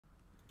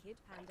Kid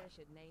Panda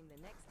should name the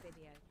next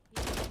video. He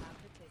will have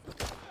the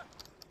Tism.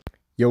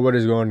 Yo, what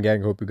is going on,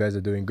 gang? Hope you guys are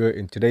doing good.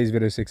 In today's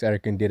video,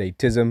 6ARAKIN did a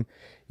Tism.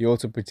 He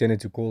also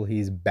pretended to call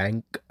his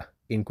bank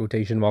in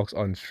quotation marks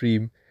on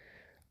stream.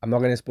 I'm not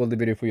going to spoil the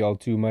video for y'all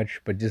too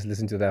much, but just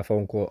listen to that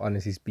phone call.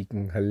 Honestly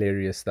speaking,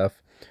 hilarious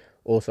stuff.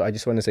 Also, I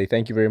just want to say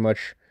thank you very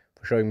much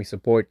for showing me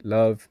support,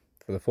 love.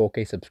 For the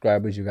 4K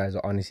subscribers, you guys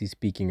are honestly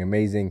speaking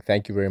amazing.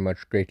 Thank you very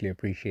much. Greatly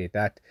appreciate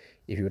that.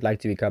 If you would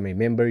like to become a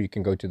member, you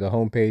can go to the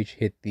homepage,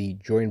 hit the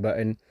join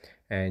button,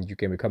 and you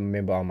can become a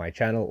member on my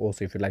channel.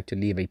 Also, if you'd like to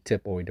leave a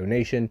tip or a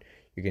donation,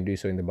 you can do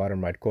so in the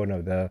bottom right corner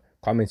of the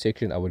comment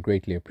section. I would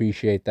greatly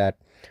appreciate that.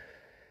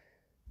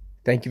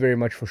 Thank you very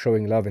much for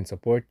showing love and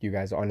support. You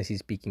guys are honestly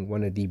speaking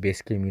one of the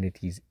best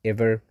communities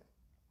ever.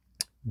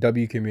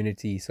 W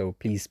community, so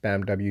please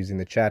spam W's in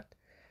the chat.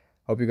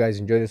 Hope you guys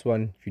enjoy this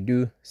one. If you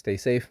do, stay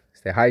safe,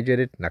 stay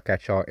hydrated, and I'll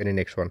catch y'all in the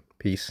next one.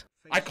 Peace.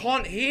 I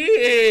can't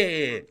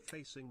hear.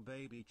 Front-facing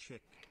baby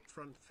chick,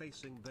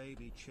 front-facing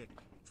baby chick,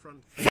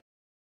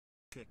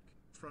 chick,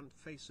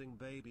 front-facing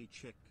baby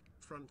chick,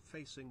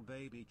 front-facing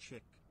baby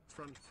chick,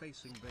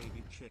 front-facing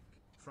baby chick,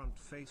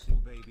 front-facing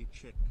baby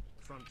chick,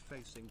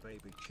 front-facing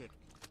baby chick.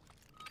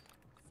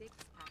 6ARAKIN.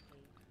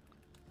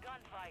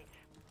 Gunfight.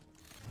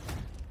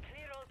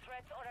 Clear all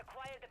threats or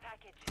acquire the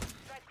package.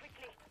 Strike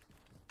quickly.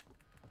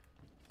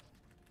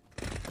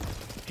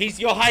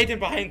 You're hiding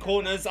behind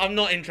corners. I'm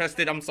not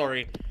interested. I'm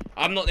sorry.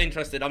 I'm not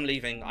interested. I'm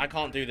leaving. I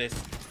can't do this.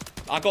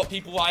 I got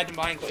people hiding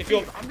behind. If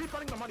you're, I'm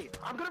refunding my money.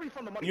 I'm gonna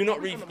refund the money. you're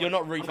not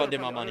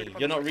refunding my money.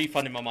 You're not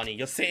refunding my money.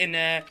 You're sitting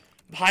there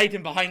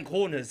hiding behind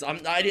corners. I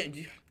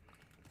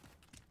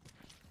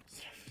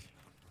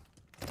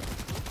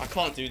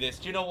can't do this.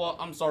 Do you know what?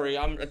 I'm sorry.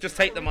 Just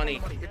take the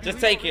money. Just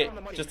take it.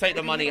 Just take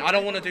the money. I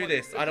don't want to do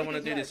this. I don't want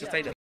to do this. Just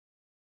take the.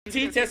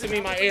 T-testing me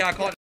in my ear. I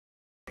can't.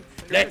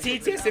 They're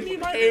T-testing me in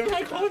my ear.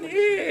 I can't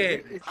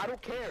hear. I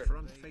don't care.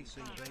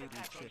 Front-facing baby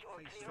chick,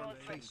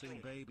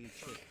 front-facing baby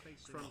chick,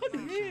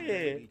 front-facing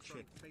baby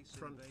chick,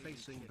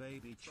 front-facing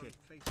baby chick,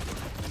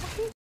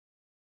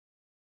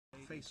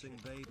 facing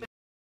baby.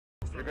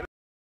 You're gonna.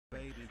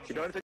 You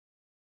don't have to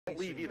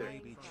leave either.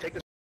 Take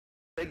this.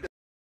 Take this.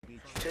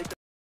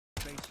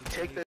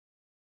 Take this.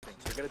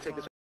 You're gonna take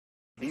this.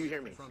 Do you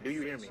hear me? Do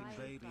you hear me?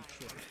 Front-facing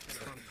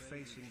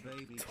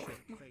baby chick,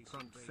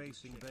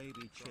 front-facing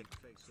baby chick,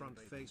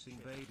 front-facing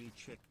baby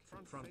chick,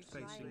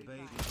 front-facing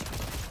baby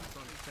chick,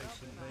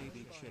 front-facing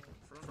baby chick.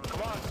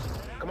 Come on.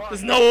 Come on.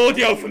 There's no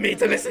audio for me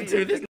to listen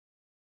to.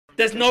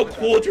 There's no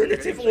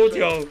coordinative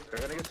audio. They're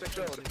gonna get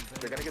 6-0'd.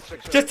 They're gonna get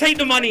 6-0'd. Just take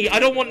the money. I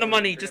don't want the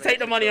money. Just take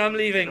the money. I'm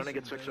leaving. They're gonna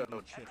get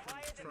 6-0'd.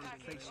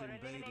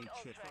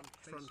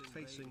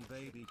 Front-facing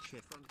baby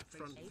chick,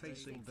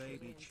 front-facing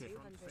baby chick,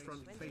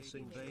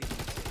 front-facing baby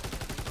chick,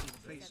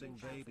 front-facing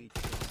baby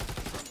chick,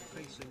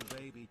 front-facing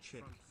baby chick, front-facing baby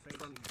chick,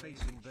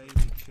 front-facing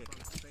baby chick.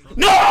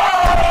 No!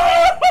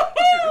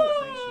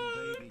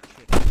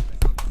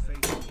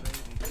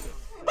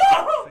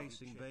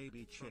 Front-facing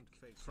baby chick,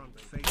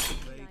 front-facing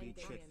baby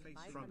chick,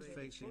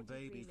 front-facing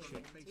baby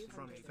chick,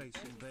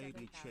 front-facing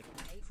baby chick,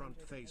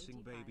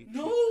 front-facing baby chick,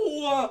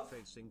 No!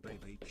 front-facing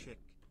baby chick.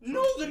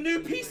 No, the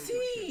new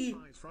PC!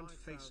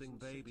 Front-facing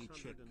baby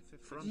chick.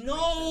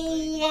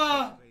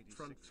 No!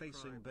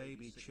 Front-facing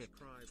baby chick.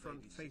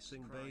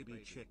 Front-facing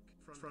baby chick.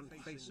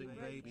 Front-facing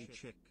baby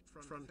chick.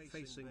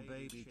 Front-facing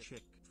baby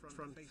chick.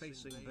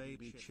 Front-facing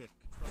baby chick.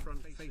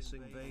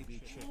 Front-facing baby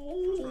chick.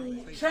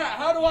 Oh, chat,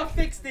 how do I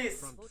fix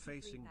this?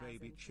 Front-facing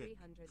baby chick.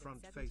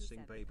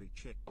 Front-facing baby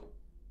chick.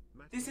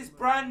 This is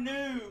brand new.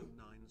 9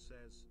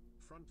 says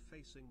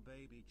front-facing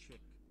baby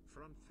chick.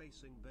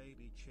 Front-facing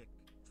baby chick.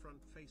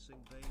 Front-facing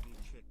baby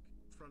chick.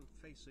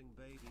 Front-facing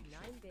baby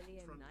chick.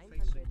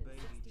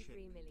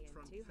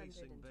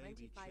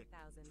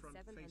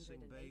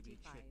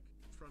 9,963,225,785.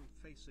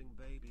 Front-facing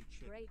baby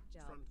chick. Great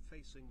job.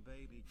 Front-facing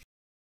baby chick.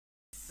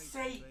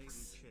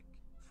 Sakes.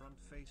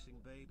 Front-facing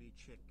baby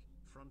chick.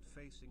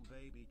 Front-facing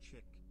baby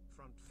chick.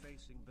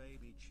 Front-facing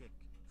baby chick.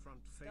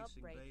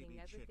 Front-facing baby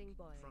chick.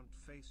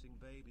 Front-facing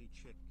baby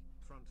chick.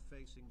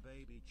 Front-facing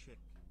baby chick.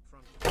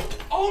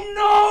 Oh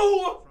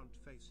no!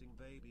 Front-facing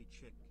baby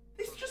chick.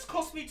 This just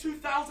cost me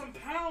 £2,000.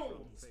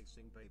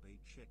 Front-facing baby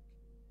chick.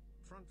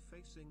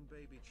 Front-facing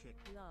baby chick.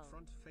 No.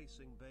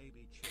 Front-facing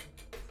baby chick.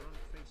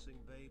 Front-facing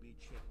baby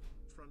chick.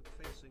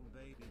 Front-facing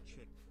baby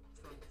chick.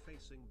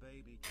 Front-facing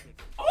baby chick.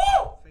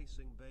 Oh!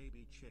 Front-facing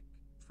baby chick.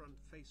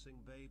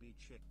 Front-facing baby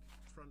chick.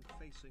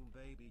 Front-facing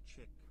baby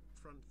chick.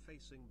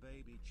 Front-facing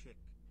baby chick.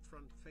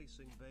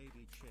 Front-facing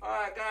baby chick.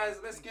 Alright guys,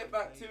 let's get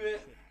back to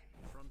it.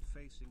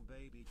 Front-facing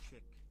baby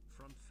chick.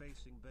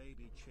 Front-facing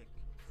baby chick.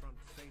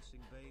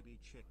 Front-facing baby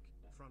chick.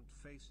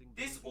 Front-facing.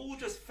 This all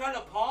just fell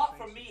apart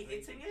from me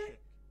hitting it?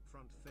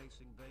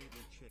 Front-facing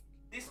baby chick.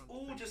 This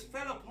all just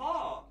fell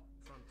apart.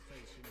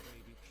 Front-facing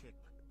baby chick.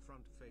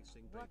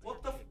 Front-facing baby.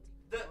 What the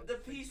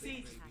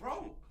PC just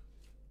broke.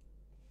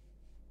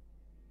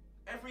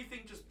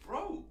 Everything just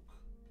broke.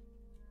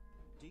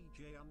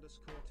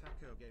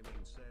 DJ_Taco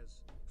Gaming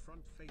says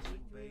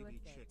front-facing baby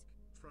chick.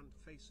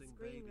 Front-facing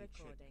baby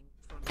chick.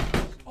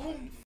 Front-facing Oh,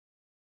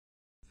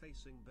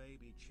 facing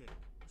baby chick,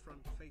 front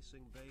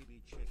facing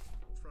baby chick,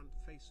 front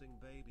facing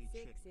baby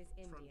chick, Six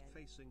is front Indian.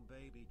 facing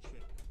baby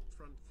chick,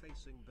 front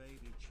facing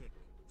baby chick,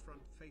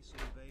 front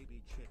facing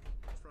baby chick,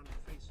 front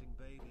facing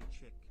baby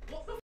chick.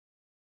 What the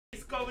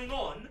is going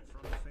on?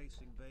 Front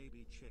facing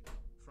baby chick,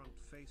 front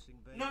facing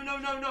baby.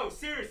 No.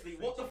 Seriously,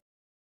 what the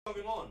is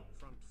going on?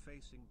 Front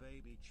facing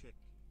baby chick,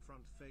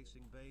 front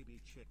facing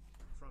baby chick.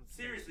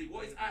 Seriously,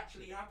 what is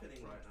actually happening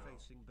right now?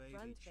 Facing baby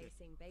Front chick,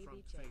 facing baby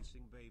front chick.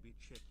 facing baby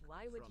chick.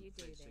 Why would front you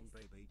do facing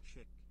this? baby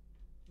chick.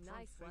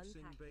 Nice front one,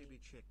 facing Packy. baby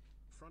chick,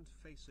 front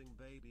facing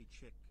baby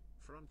chick,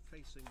 front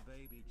facing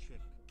baby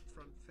chick,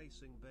 front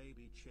facing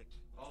baby chick.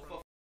 Oh, for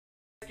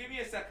give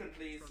me a second,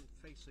 please. Front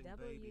facing W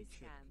baby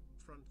chick, scam.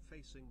 front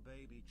facing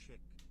baby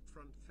chick,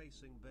 front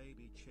facing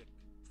baby chick,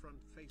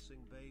 front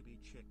facing baby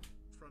chick,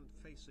 front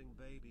facing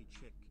baby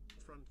chick,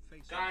 front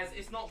facing. Guys, baby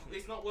it's not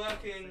chick,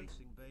 working. Front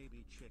facing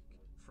baby chick,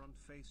 front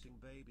facing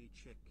baby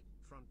chick,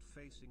 front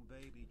facing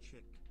baby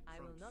chick, I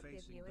will front not give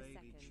facing you a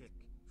baby second. chick,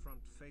 front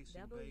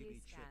facing W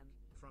baby chick, scam.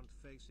 front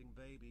facing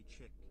baby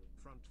chick,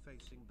 front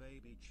facing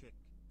baby chick,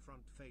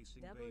 front facing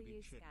W baby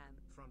chick, scam.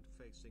 front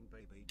facing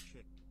baby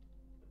chick.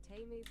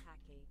 Temu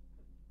Packy.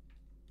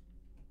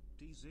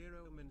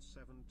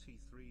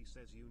 D0min73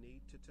 says you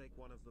need to take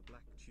one of the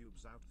black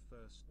tubes out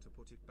first to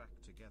put it back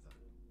together.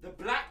 The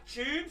black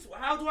tubes?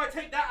 How do I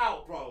take that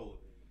out, bro?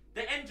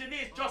 The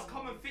engineers just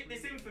come and fit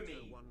this in for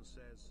me. One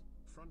says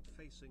front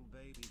facing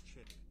baby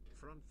chick,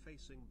 front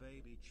facing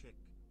baby chick,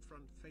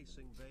 front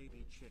facing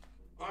baby chick.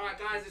 Alright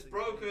guys, it's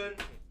broken.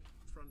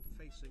 Front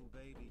facing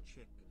baby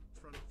chick,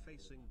 front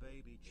facing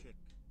baby chick,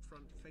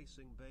 front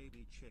facing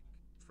baby chick,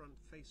 front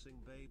facing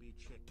baby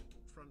chick,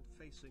 front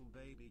facing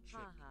baby chick,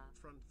 Haha.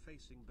 front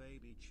facing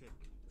baby chick,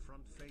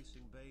 front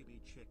facing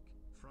baby chick,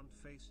 front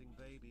facing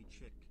baby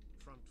chick,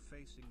 front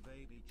facing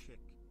baby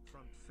chick,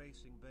 front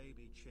facing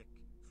baby chick,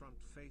 front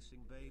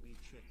facing baby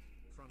chick,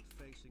 front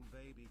facing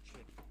baby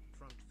chick,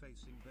 front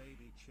facing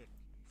baby chick,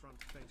 front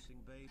facing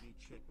baby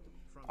chick.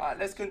 Alright,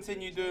 let's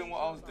continue doing what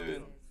I was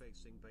doing.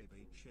 Facing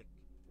baby chick,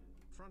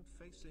 front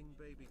facing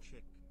baby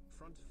chick,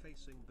 front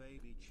facing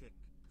baby chick,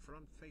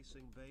 front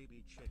facing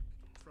baby chick,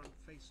 front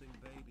facing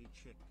baby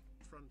chick,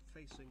 front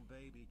facing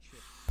baby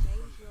chick, front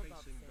Change your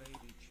facing boxes.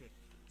 baby chick,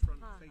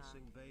 front Ha ha.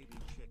 facing baby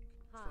chick,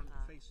 Ha front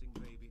ha. facing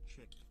baby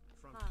chick,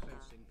 front Ha ha.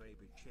 facing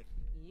baby chick.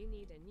 You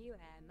need a new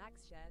Air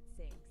Max shirt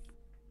 6.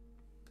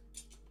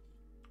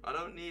 I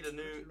don't need a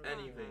new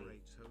anything.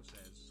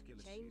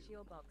 Change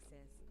your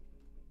boxes.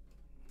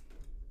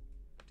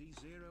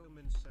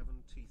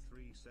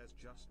 D0min73 says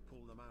just pull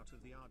them out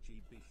of the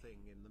RGB thing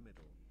in the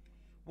middle.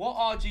 What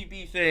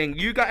RGB thing?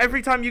 You got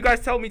every time you guys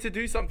tell me to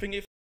do something,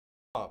 it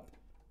up.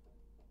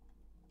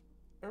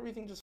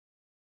 Everything just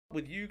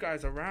with you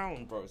guys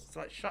around, bro. It's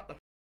like shut the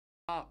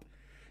up.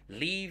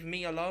 Leave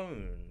me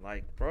alone.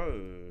 Like,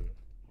 bro.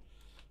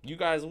 You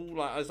guys all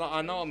like, it's like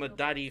I know I'm a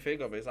daddy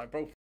figure, but it's like,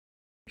 bro,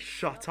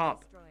 shut Stop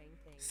up. destroying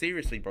things.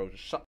 Seriously, bro,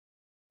 just shut.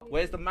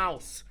 Where's the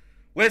mouse?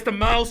 Where's the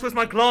mouse? Where's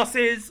my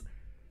glasses?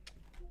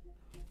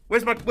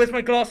 Where's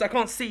my glass? I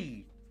can't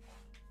see.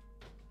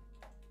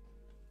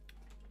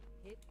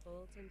 Hit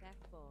Alt and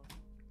F4.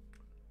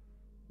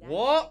 Down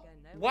What? trigger,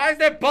 no Why is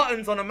there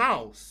buttons on a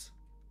mouse?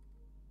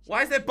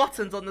 Why is there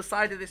buttons on the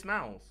side of this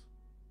mouse?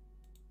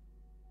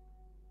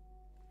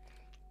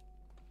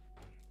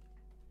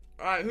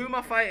 Alright, who am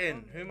I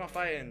fighting? Who am I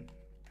fighting?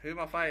 Who am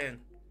I fighting?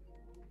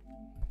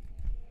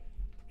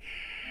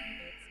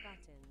 It's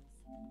buttons.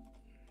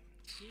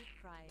 Keep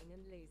crying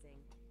and losing.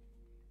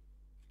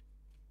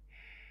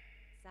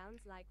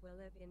 Sounds like we'll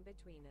live in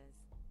betweeners.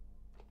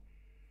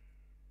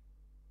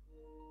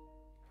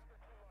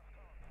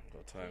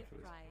 Got time for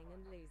Keep this. crying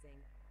and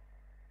losing.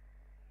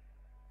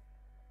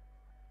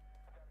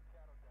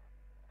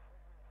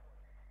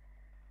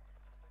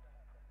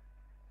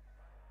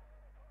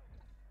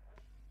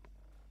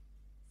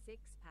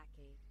 Six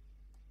Packy.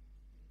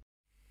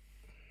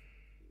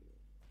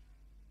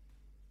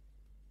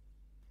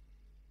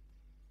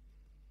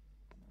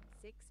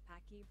 Six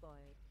Packy boy.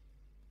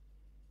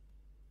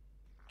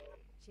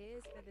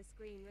 Cheers for the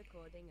screen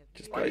recording of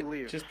Just you. Why'd play, you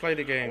leave? just play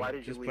the game. Why did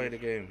you Just play the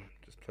leave? game.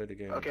 Just play the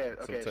game. Okay,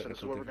 Some okay, so this is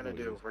technical what we're gonna do.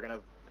 difficulties. We're gonna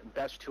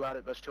best two out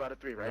of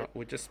three, right? No,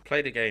 we just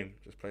play the game.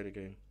 Just play the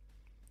game.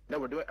 No,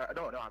 we're doing.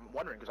 No, I'm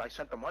wondering because I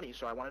sent the money,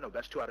 so I want to know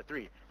best 2 out of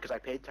 3 because I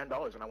paid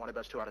 $10 and I wanted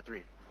best 2 out of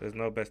 3. There's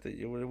no best.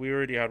 We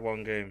already had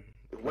one game.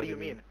 What do you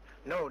mean?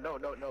 No.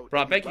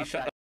 Bro, I beg you left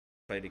shut that- up.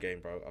 Play the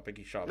game, bro. I beg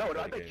you shut up. No, and no,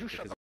 I play the beg game you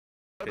shut because up.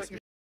 I piss beg you.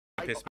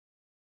 me- piss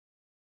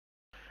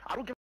I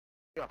don't give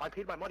a f- I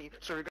paid my money,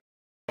 so you're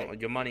me.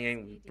 Your money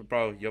ain't,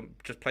 bro. You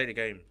just play the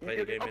game. Play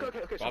the game. Okay, innit? okay,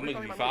 But so I'm gonna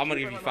refund give you. my I'm money, gonna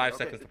give you refund my 5 money,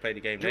 seconds okay. to play the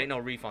game. There ain't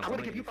no refunds. I'm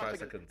gonna give you 5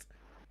 seconds.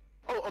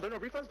 Oh, there are no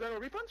refunds? There are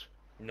no refunds?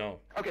 No.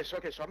 Okay, so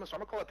I'm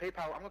gonna call it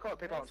PayPal. I'm gonna call it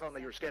PayPal and tell them that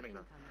you were scamming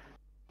them.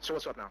 So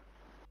what's up now?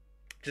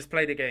 Just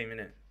play the game,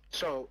 innit?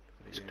 So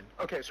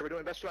Okay, so we're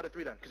doing best 2 out of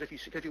 3 then, because if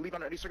you leave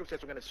under any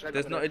circumstance, we're gonna send.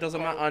 There's not. It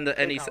doesn't matter under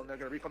any. They're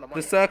gonna refund the money.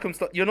 The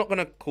circumstance. You're not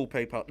gonna call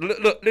PayPal.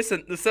 Look,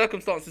 listen. The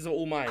circumstances are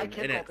all mine. I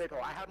can't innit? call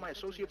PayPal. I have my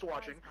associates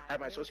watching.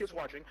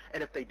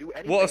 And if they do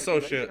anything, What if they do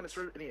associates?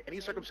 any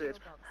circumstance,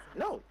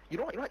 no, you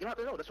don't have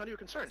to know. That's not your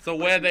concern. So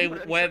But where if you do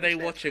they any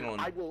watching circumstance, on?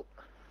 I will.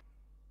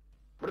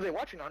 What are they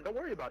watching on? Don't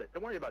worry about it.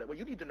 Don't worry about it. What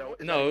you need to know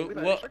is No. that if you leave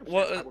under any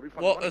circumstance, I will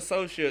refund the What money.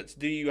 associates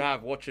do you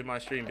have watching my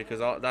stream? Because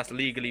that's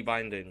legally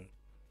binding.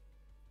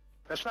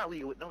 That's not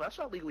legally. No, that's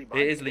not legally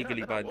binding. It is They're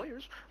legally not binding.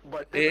 lawyers,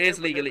 but It is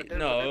but legally there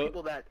no. are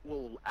people that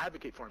will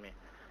advocate for me.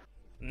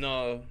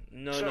 No. So,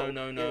 No. I'm okay,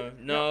 not. so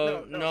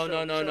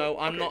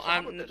how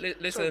about this?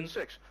 Listen.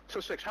 So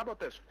six. How about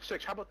this?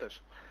 How about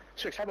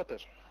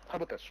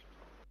this?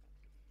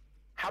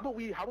 How about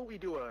we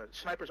do a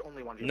snipers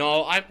only 1v1?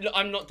 No,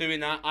 I'm not doing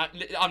that.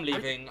 I'm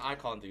leaving. I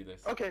can't do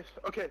this. Okay.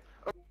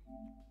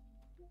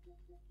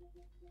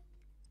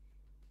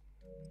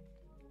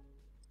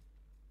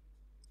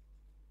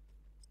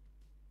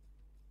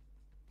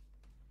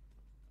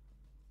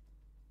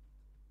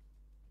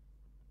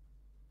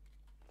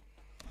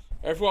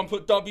 Everyone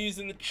put W's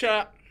in the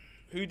chat.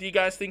 Who do you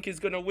guys think is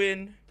gonna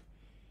win?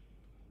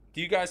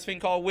 Do you guys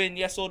think I'll win?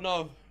 Yes or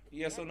no?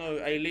 Yes or no?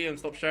 Hey Liam,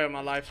 stop sharing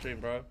my live stream,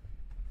 bro.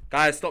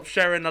 Guys, stop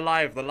sharing the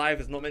live. The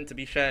live is not meant to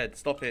be shared.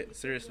 Stop it.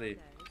 Seriously.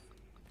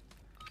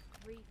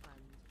 Refund.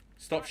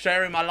 Stop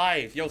sharing my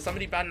live. Yo,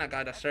 somebody ban that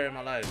guy that's sharing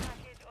my live.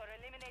 Package or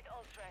eliminate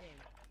all threats.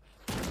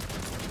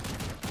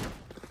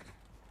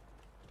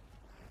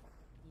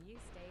 You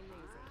stay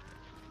losing.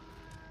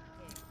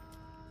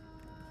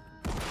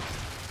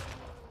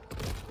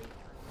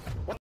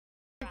 What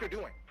do you think you're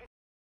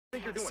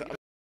doing?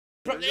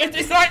 Bro,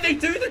 it's like they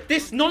do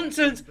this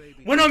nonsense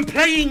when I'm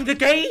playing the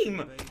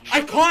game.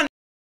 I can't.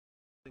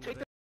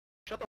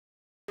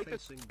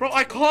 Bro,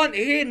 I can't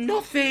hear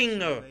nothing.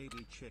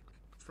 Baby chick,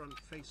 front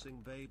facing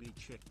baby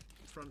chick,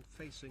 front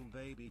facing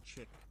baby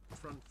chick,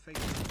 front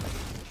facing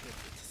baby chick.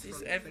 This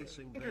is What do you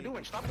think you're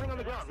doing? Stop laying on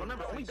the ground.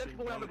 Remember, only dead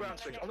people lay on the ground.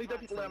 Six. Only dead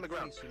people lay on the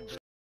ground.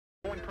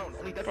 Going prone.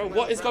 Only dead Bro, people lay on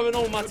what the is ground. going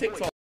on with my Good boy.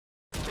 TikTok?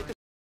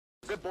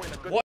 Good boy.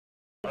 Good What?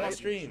 boy. My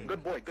stream.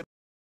 Good boy. Good.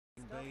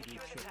 Baby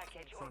chick,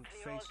 front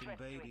facing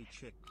baby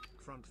chick,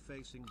 front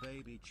facing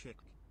baby chick,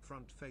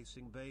 front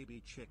facing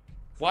baby chick.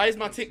 Why is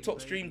my TikTok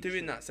stream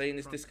doing that, saying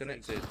it's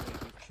disconnected?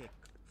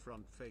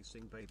 Front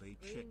facing baby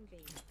chick, Green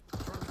bean.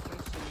 front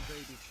facing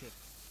baby chick,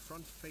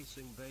 front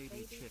facing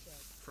baby chick,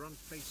 front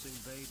facing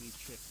baby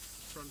chick,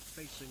 front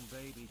facing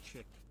baby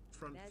chick,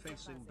 front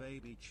facing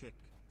baby chick,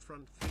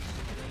 front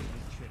facing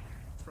baby chick,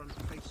 front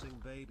facing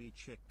baby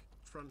chick,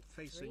 front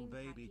facing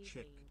baby chick,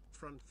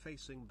 front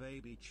facing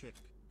baby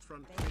chick,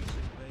 front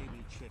facing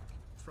baby chick,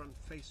 front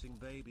facing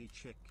baby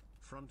chick,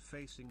 front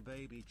facing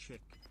baby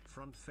chick,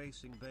 front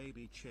facing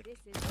baby chick, This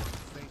is front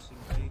facing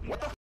baby. What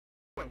the f***?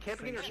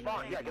 Camping in your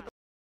spawn. Yeah, get the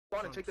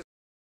spawn and take this.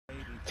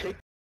 Take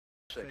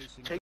six.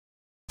 Take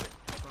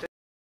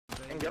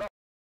and get off.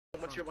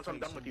 Once I'm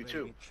done with you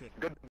too.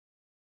 Good.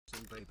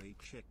 Baby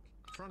chick,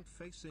 front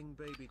facing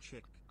baby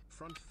chick,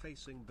 front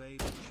facing baby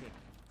chick,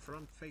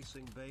 front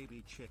facing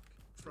baby chick,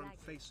 front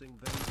facing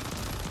baby,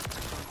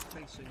 front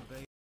facing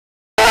baby.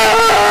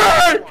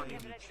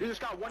 You just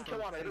got 1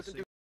 kill on it. It doesn't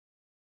do.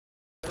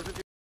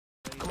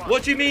 Come on.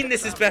 What do you mean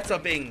this is better,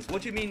 Bings?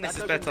 What do you mean this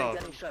is better?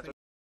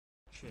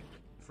 Chick,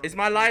 Is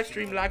my live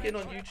stream lagging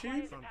on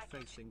YouTube? front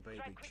facing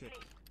baby chick.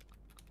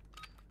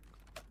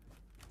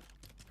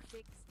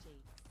 6 cheeks.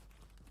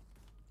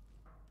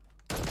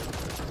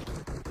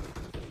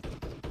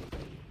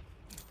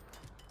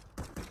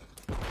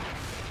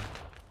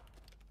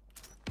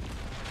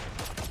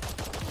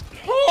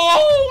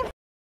 Oh!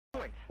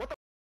 What the f***?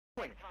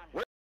 What are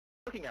you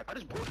looking at? I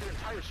just blew up your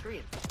entire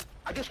screen.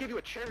 I just gave you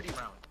a charity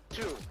round,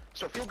 too.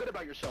 So feel good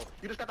about yourself.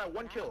 You just got that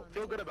 1 kill.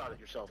 Feel good about it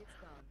yourself. It's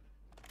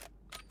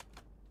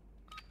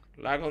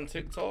gone. Lag on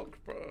TikTok,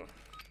 bro.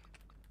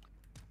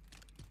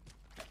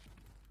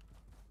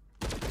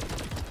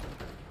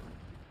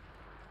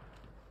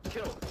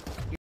 Kill.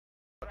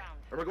 And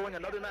we're going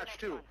another match,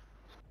 too.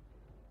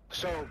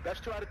 So,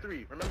 best 2 out of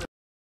 3. Remember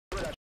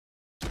that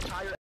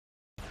entire.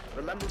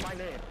 Remember my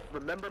name.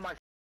 Remember my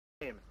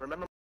name.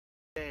 Remember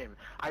my name.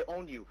 I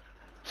own you.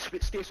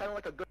 Stay silent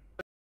like a good.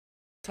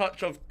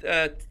 Touch of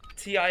Tisms?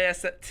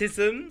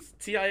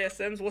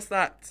 TISMs? What's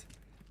that?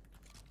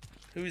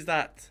 Who's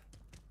that?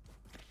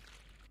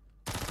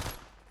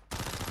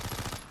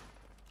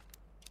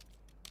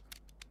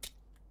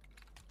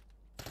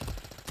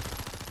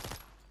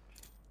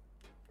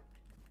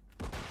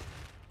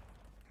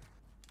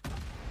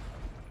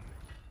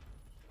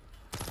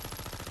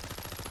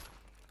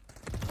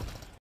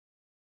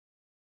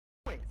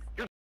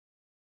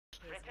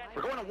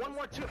 We're going on one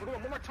more too. We're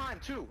going one more time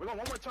too. We're going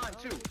one more time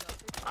too.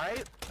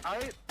 Alright?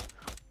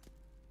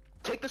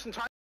 Take this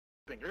entire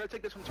thing. You're gonna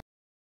take this entire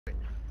thing.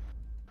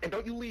 And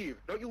don't you leave.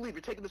 Don't you leave.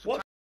 You're taking this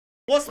What?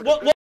 entire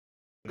What?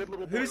 good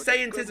little boy. Who's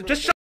saying Good Tism? little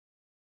Just boy. shut.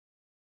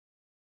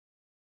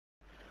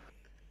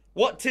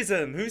 What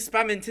Tism? Who's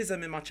spamming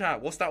Tism in my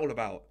chat? What's that all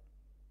about?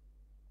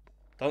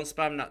 Don't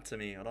spam that to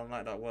me. I don't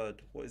like that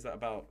word. What is that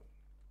about?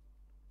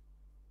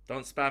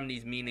 Don't spam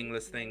these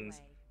meaningless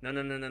things. No,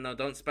 no, no, no, no.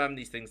 Don't spam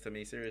these things to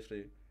me.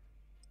 Seriously.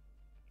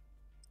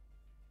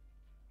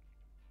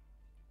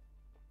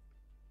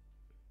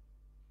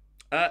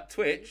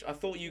 Twitch, I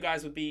thought you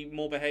guys would be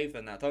more behaved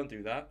than that. Don't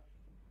do that.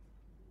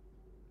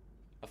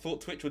 I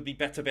thought Twitch would be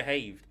better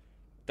behaved.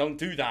 Don't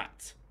do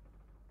that.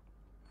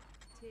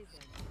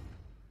 Tism.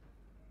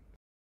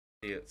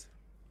 Idiots.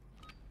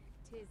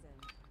 Tism.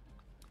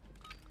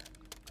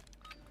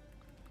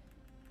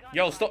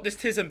 Yo, stop this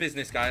Tism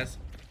business, guys.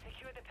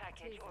 Secure the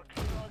package or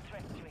clear all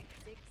threats to it.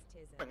 6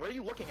 Tism. Where are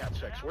you looking at,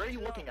 Six? Where are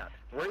you looking at?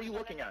 Where are you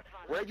looking at?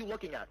 Where are you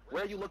looking at?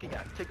 Where are you looking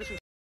at? Take this in.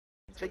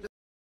 Take this.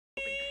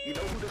 You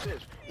know who this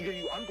is. Either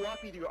you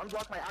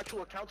unblock my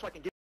actual account so I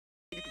can get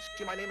you can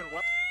see my name and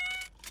what.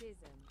 Tism.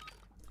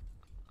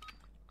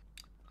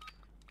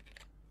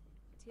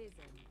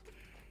 Tism.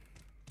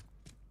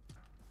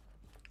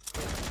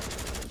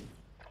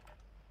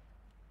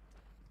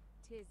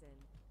 Tism.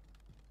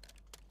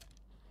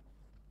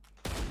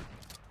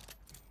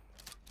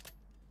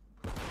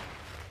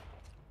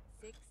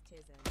 6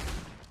 Tism.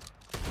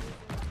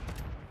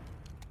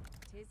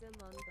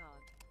 Tism on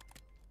God.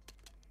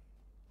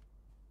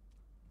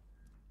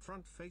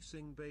 Front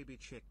facing baby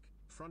chick.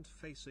 Front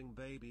facing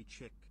baby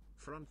chick.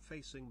 Front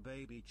facing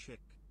baby chick.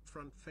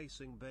 Front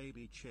facing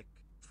baby chick.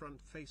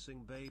 Front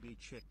facing baby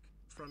chick.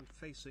 Front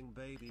facing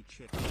baby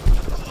chick.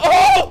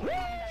 Oh!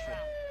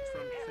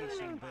 Front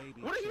facing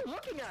baby. What are you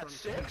looking at, Front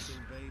Six?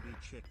 facing baby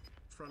chick.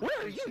 Front Where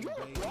are you? facing You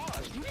baby look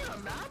lost. chick. You need a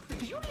map?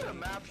 Do you need a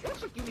map?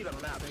 Looks like you need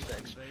a map,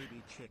 Six.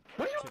 Baby chick.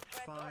 What are you?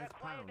 Tip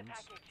 £5.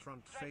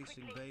 Front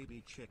facing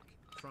baby chick.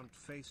 Front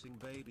facing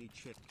baby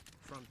chick.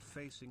 Front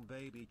facing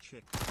baby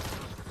chick.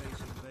 Front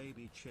facing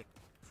baby chick.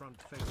 Front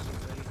facing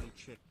baby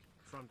chick.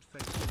 Front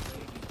facing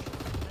baby chick.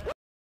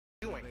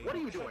 What are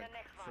you doing?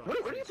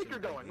 Where do you think you're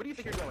going? Where do you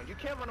think you're going? You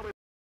can't run away.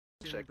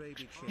 Sick.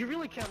 You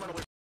really can't run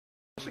away.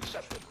 Just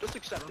accept it. Just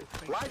accept it.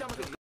 Lie down with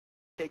the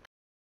cake.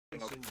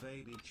 Facing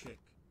baby chick.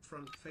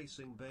 Front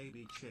facing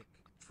baby chick.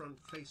 Front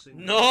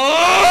facing.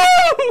 No!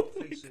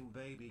 Facing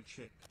baby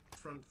chick.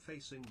 Front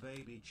facing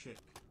baby chick.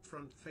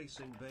 Front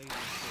facing baby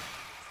chick.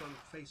 Front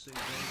facing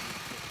baby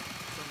chick.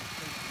 Front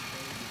facing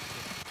baby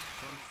chick.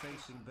 Front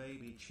facing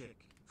baby chick.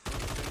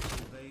 Front facing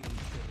baby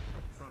chick.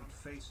 Front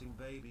facing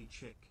baby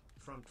chick.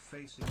 Front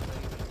facing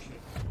baby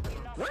chick.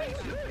 What are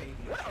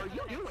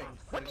you doing?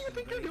 What do you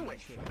think you're doing?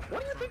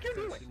 What do you think you're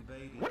doing?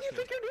 What do you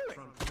think you're doing?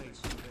 Front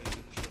facing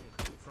baby chick.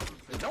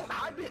 Don't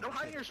hide it. Don't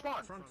hide in your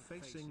spawn. Front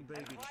facing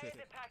baby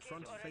chick.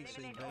 Front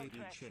facing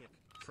baby chick.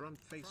 Front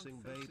facing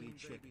baby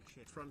chick.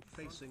 Front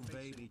facing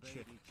baby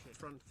chick.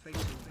 Front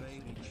facing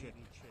baby chick.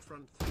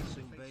 Front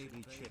facing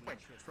baby chick.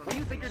 What do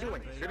you think you're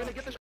doing? You're gonna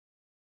get this.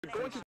 You're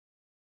going to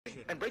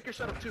and break your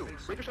setup too.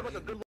 Break your setup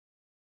like a good.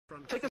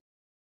 Take a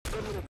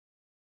good little.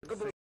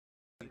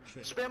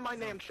 Spam my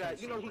name,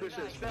 chat. You know who this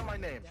is. Spam my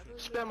name.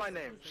 Spam my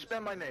name.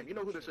 Spam my name. You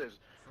know who this is.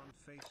 Front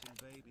facing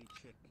baby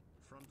chick.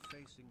 Front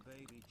facing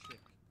baby chick.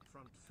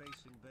 Front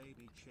facing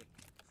baby chick.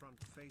 Front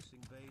facing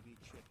baby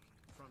chick.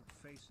 Front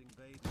facing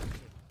baby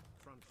chick.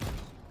 Front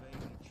facing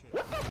baby chick.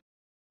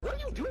 What are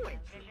you doing?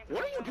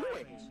 What are you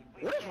doing?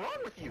 What is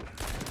wrong with you?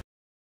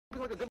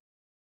 You're like a good.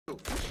 You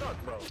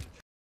suck, bro.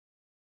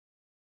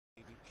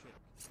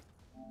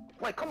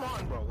 Like, come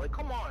on, bro. Like,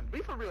 come on. Be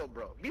for real,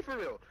 bro. Be for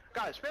real.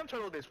 Guys, spam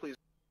turtle days, please.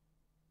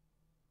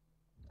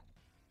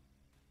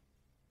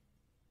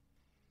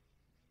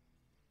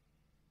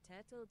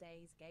 Turtle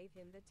Days gave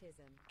him the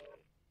Tism.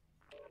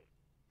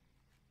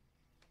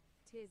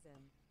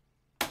 Tism.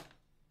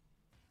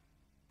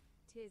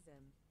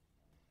 Tism.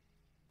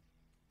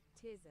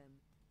 Tism.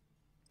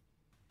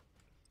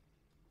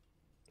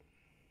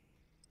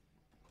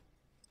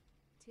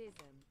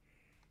 Tism.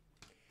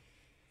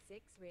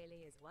 6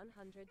 really is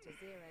 100 to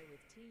 0 with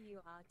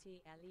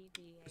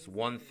TURTLEDA. There's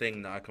one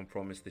thing that I can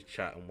promise the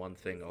chat, and one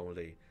thing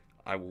only.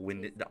 I will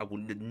win it. I will.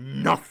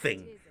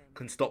 Nothing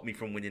can stop me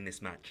from winning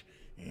this match.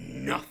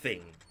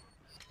 Nothing.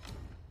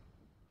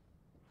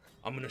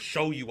 I'm gonna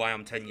show you why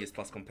I'm 10 years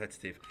plus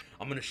competitive.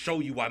 I'm gonna show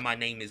you why my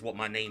name is what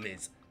my name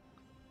is.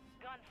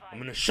 I'm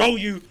gonna show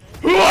you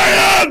who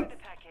I am. The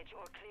package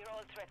or clear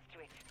all threats to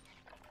it.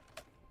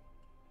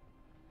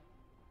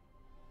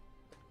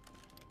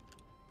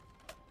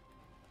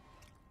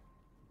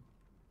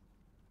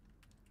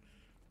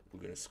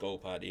 We're gonna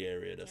scope out the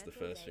area. That's the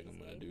first thing I'm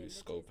gonna do is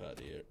scope out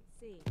the area.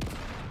 C.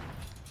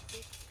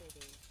 6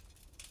 City.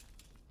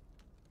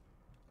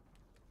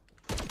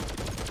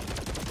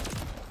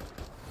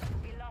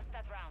 We lost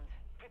that round.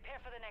 Prepare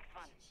for the next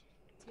one.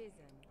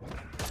 Tism.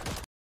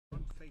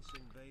 Front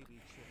facing baby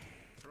chick.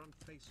 Front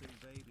facing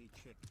baby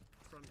chick.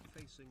 Front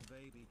facing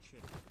baby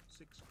chick.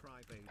 6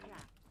 cry baby.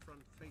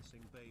 Front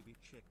facing baby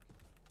chick.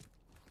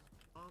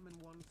 Armin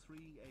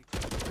 138. The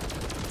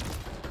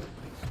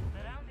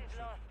round is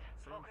lost.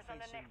 Front Focus on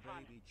the facing next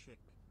one. baby chick.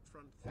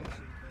 Front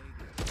facing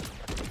baby.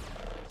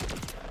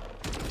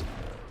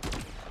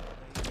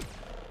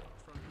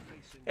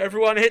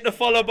 Everyone hit the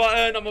follow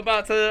button. I'm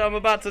about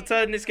to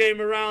turn this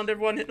game around.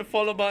 Everyone hit the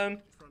follow button.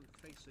 Front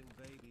facing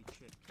baby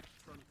chick.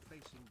 Front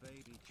facing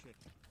baby chick.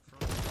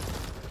 Front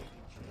facing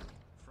baby chick.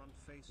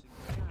 facing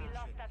We baby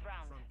lost chick. that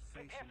round. Front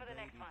Prepare facing for the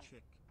next baby one.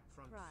 chick.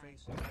 Front Right.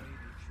 facing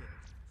baby chick.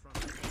 Front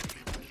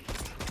facing baby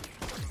chick.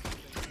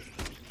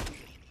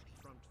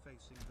 Front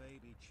facing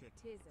baby chick.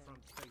 Tism.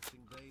 Front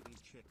facing baby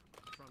chick.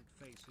 Front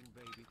facing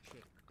baby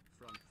chick.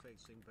 Front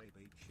facing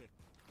baby chick.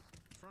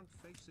 Front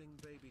facing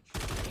baby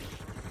chick. Front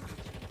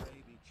facing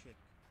baby chick.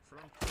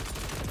 Front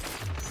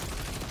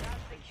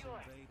Round facing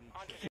secure. baby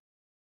On to chick.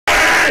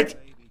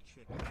 Baby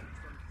chick.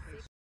 Front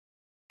face.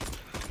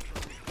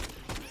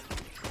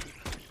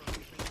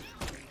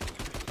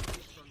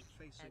 Front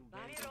facing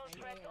baby Zero chick.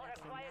 threat or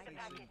acquired Front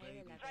package.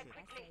 facing baby Threat chick.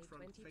 quickly.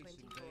 Front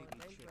facing 2024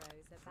 baby chick.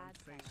 Rose a Front bad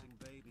fella. facing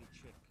baby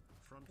chick.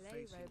 Front Play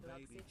facing Roblox,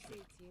 baby it chick.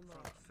 suits you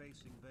more. Front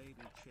facing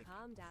baby chick.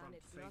 Calm down, Front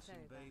it's not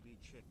facing over. baby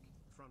chick.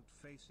 Front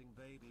facing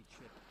baby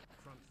chick.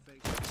 Front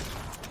facing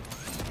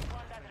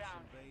Won that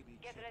round. baby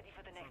Get chick. ready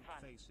for the next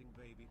Front one. facing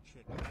baby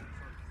chick.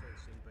 Front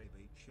facing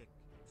baby chick.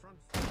 Front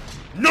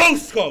No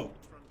scope.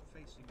 front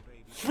facing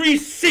baby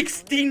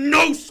 360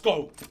 no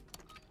scope.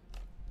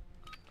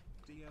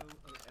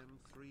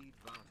 DOOM3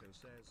 Vato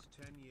says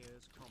 10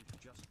 years comp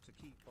just to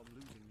keep on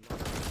losing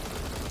life.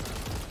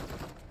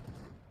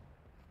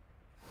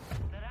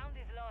 The round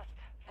is lost.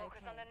 Focus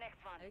Okay. on the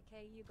next one.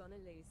 Okay, you're gonna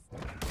lose.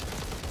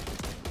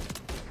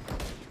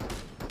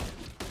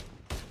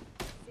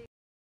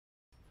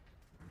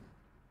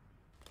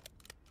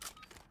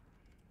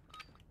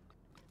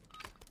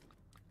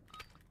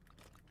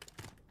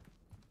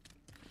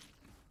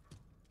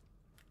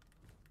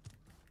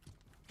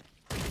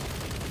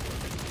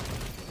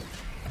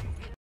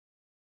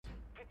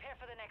 Prepare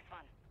for the next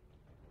one.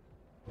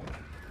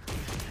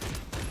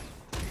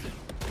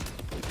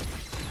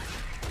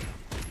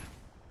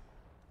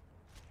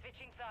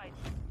 Switching sides.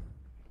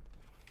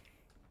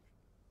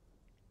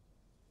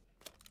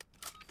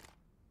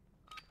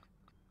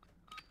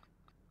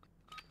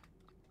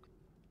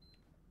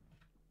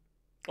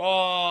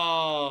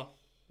 Oh.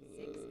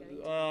 Six going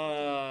to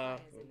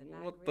players in the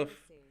back What the real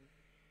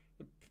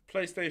soon.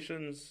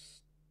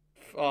 PlayStation's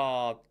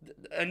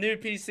a new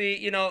PC,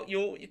 you know,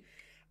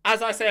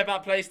 as I say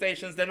about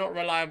PlayStations, they're not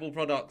reliable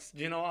products.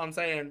 Do you know what I'm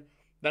saying?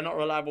 They're not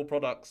reliable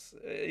products.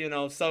 You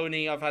know,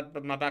 Sony, I've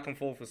had my back and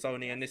forth with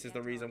Sony, and this is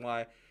the reason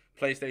why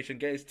PlayStation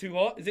gets too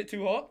hot. Is it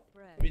too hot?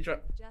 Bro, Let me try.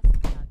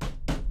 just plug.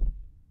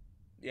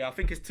 Yeah, I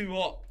think it's too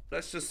hot.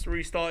 Let's just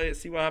restart it,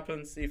 see what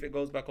happens, see if it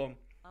goes back on.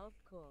 Of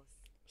course.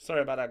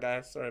 Sorry about that,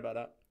 guys. Sorry about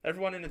that.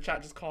 Everyone in the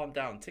chat, just calm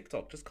down.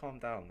 TikTok, just calm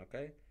down,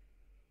 okay?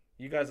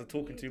 You guys are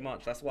talking too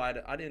much. That's why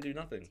I didn't do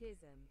nothing.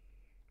 Tism.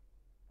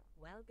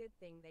 Well, good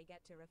thing they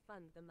get to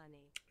refund the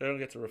money. They don't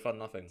get to refund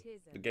nothing.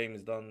 Tism. The game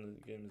is done.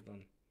 The game is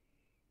done.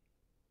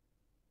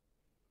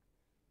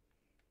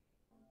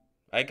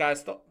 Hey guys,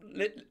 stop.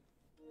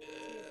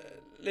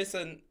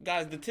 Listen,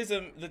 guys. The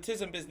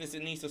tism business,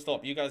 it needs to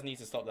stop. You guys need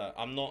to stop that.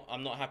 I'm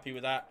not happy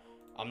with that.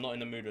 I'm not in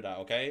the mood with that.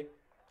 Okay.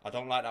 I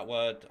don't like that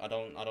word. I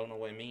don't know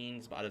what it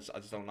means, but I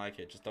just don't like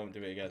it. Just don't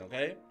do it again.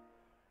 Okay.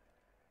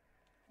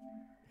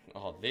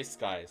 Oh, this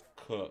guy is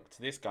cooked.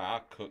 This guy, I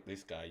cooked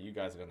this guy. You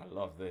guys are gonna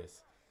love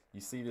this.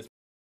 You see this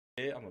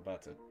here? I'm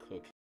about to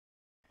cook.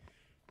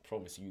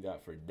 Promise you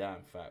that for a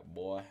damn fact,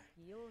 boy.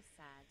 You're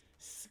sad.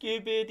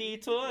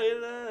 Skibbity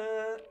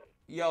toilet.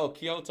 Yo,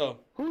 Kyoto.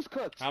 Who's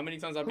cooked? How many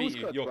times I Who's beat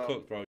you? cooked, You're bro?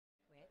 cooked, bro. Quit.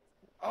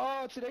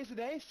 Oh, today's the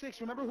day?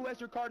 6. Remember who has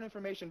your card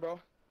information, bro.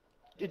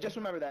 Just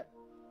remember that.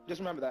 Just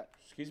remember that.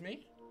 Excuse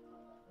me?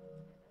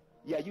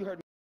 Yeah, you heard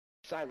me.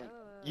 Silent.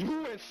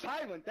 You went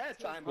silent that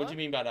time, What do you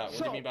mean by that? What do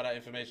you So- mean by that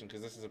information?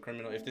 Because this is a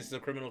criminal. If this is a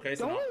criminal case,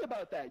 Don't then worry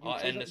about that. You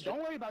end Tism, this- don't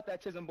worry about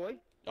that, Tism boy.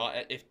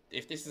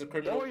 if this is a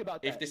criminal, worry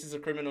about if that. this is a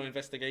criminal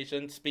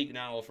investigation, speak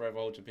now or forever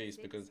hold your peace,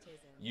 Six because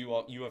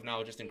Tism. you have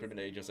now just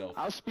incriminated yourself.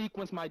 I'll speak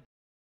once my.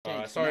 Alright,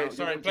 Thanks. sorry, Now,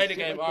 sorry. you'll Play the just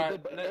sit game.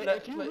 like Alright.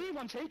 If you leave,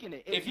 I'm taking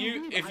it. If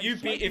you leave, I'm beat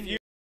swiping you.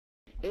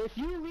 If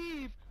you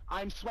leave,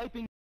 I'm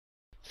swiping.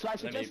 So I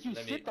suggest you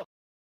sit the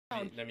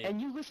down let me- and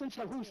you listen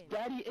to whose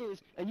daddy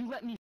is, and you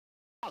let me.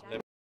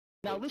 Let-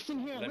 Now listen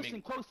here and let me-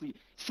 listen closely.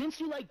 Since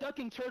you like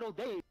ducking Turtle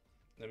Dave,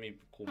 Let me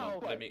call now my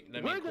what? let me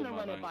we're call gonna my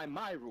run bank. it by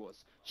my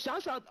rules.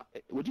 Shouts out.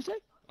 What'd you say?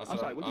 I I'm said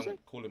sorry. What'd you say?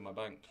 calling my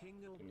bank.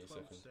 Kingle Give me a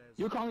 12 second. says,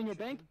 You're calling your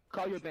bank?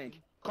 Call your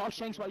bank. Call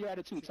Shanks while you're at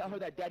it too. Tell her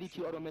that Daddy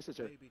Q Auto misses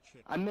her. baby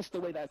chick. I miss the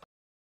way that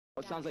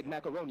sounds like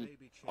macaroni.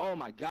 Baby chick. Oh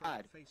my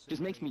God.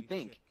 Just makes me Baby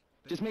think. chick.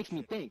 Just makes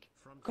me think.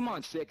 Front Come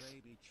on, facing 6.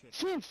 baby chick.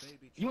 Since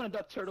Baby you wanna chick.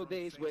 duck Turtle Front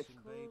Days with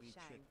facing Cool baby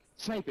Shanks. chick.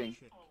 sniping,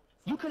 Chick.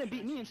 you couldn't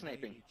beat me in Baby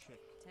sniping. chick.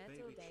 Turtle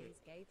Baby Days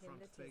chick. gave him Front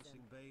the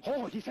facing tism. baby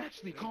Oh, chick. he's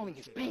actually Baby calling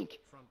his chick. bank.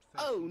 Front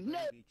Oh, facing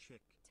no. baby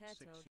chick.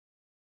 Turtle.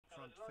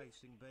 Front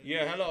facing baby Yeah,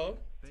 chick. hello.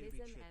 Baby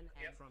Tism chick.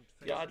 and Front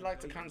Yeah, I'd facing like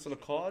to baby cancel a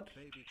chick. card.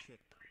 Baby chick.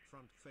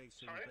 Front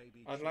facing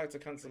baby I'd chick. like to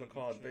cancel a Baby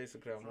card. chick.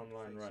 Basically, I'm Front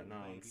online right facing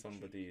now and baby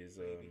somebody chick. is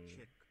Baby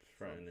chick.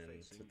 threatening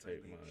Front to facing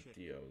take baby my chick.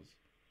 deals.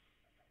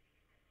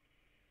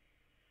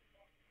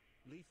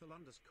 Lethal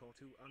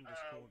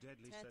 _2_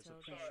 deadly says Turtle.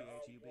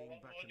 appreciate you being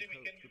back and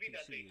hope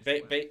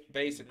the PC is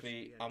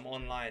Basically, I'm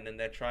online and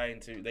they're trying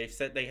to. They've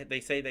said they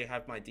say they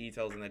have my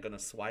details and they're gonna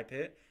swipe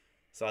it,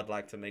 So I'd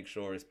like to make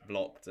sure it's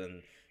blocked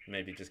and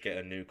maybe just get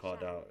a new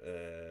card out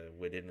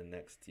within the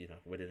next,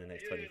 within the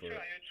next 24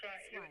 hours.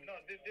 No,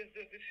 this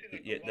is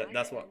a Yeah, kebab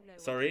that's shop. what.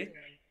 Sorry,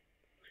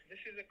 This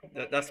is a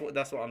kebab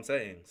that's what I'm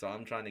saying. So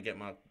I'm trying to get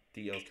my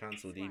details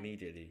cancelled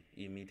immediately.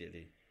 Been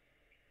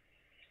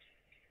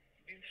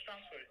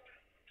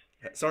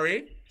transferred.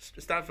 Sorry,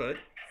 Stanford.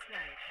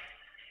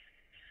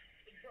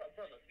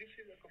 Brother, this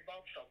is a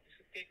kebab shop. This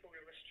is a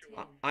takeaway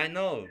restaurant. I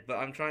know, but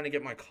I'm trying to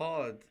get my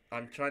card.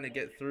 I'm trying to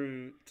get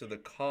through to the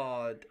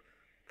card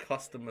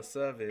customer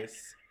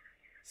service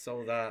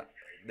so that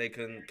they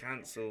can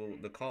cancel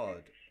the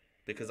card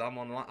because I'm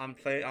online. I'm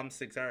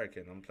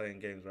 6ARAKIN. I'm playing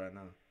games right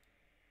now.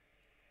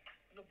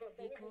 No, but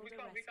we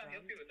can't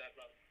help you with that,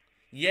 brother.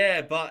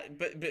 Yeah, but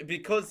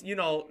because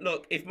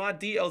look, if my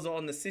details are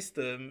on the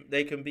system,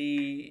 they can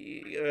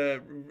be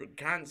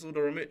cancelled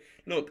or removed.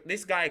 Look,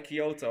 this guy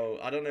Kyoto,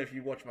 I don't know if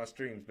you watch my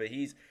streams, but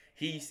he's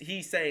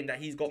saying that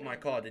he's got my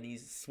card and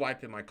he's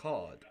swiping my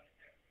card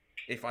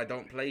if I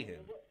don't play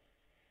him.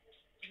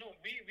 No,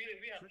 we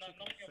have Critical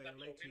nothing of that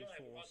fail sort. We don't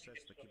have 84 one says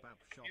the ticket, kebab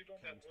shop you don't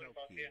have can't to worry help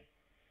about you. here.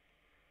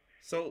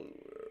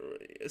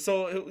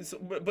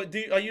 But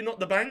are you not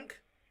the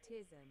bank?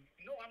 Tism.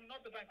 No, I'm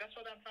not the bank. That's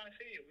what I'm trying to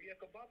say to you. We are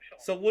a kebab shop.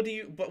 So what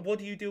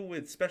do you deal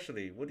with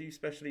specially? What do you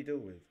specially deal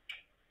with?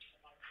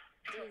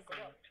 We are a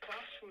kebab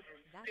fast food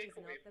That is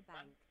takeaway. not the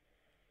bank.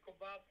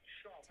 Kebab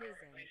shop.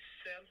 Tism. We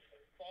sell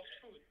fast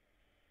food.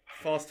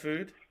 Fast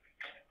food?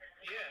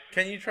 Yeah.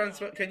 Can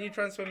you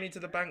transfer me to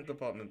the bank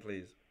department,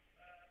 please?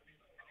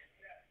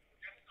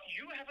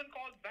 You haven't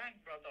called bank,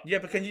 brother. Yeah,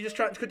 but can you just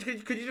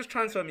could you just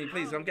transfer me,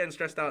 please? I'm getting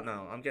stressed out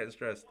now. I'm getting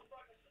stressed.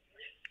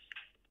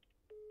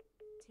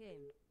 Tim.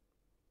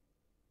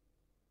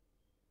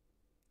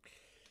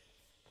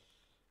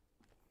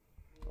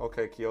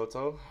 Okay,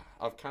 Kyoto.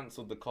 I've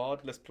cancelled the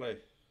card. Let's play.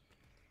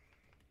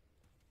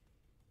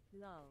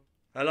 Lol.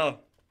 Hello.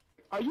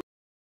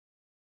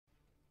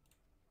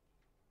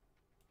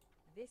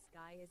 This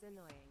guy is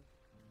annoying.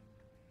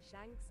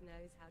 Shanks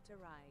knows how to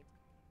ride.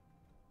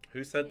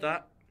 Who said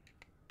that?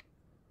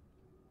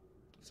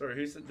 Sorry,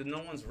 who said that? No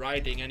one's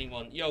riding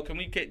anyone. Yo, can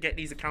we get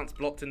these accounts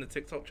blocked in the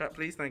TikTok chat,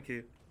 please? Thank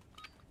you.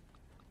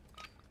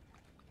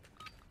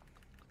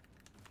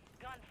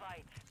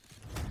 Gunfight.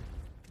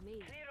 Me.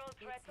 Clear all It's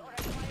threats me. or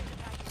acquire the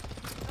package.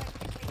 Strike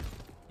quickly.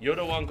 You're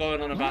the one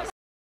going on about.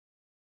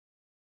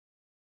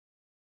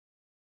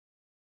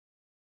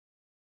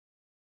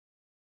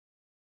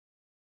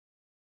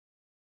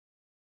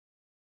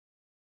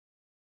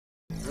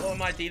 What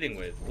am I dealing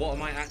with? What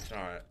am I actually?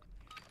 Alright.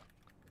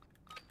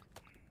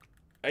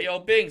 Hey, yo,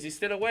 Bings, you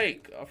still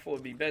awake? I thought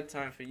it'd be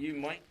bedtime for you,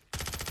 Mike.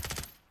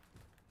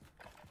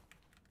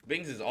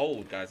 Bings is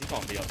old, guys. He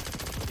can't be up.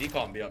 He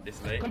can't be up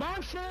this late. Come on,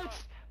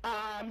 shits!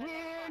 I'm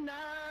here now.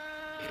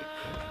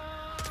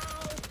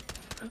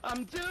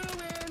 I'm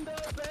doing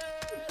the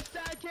best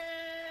I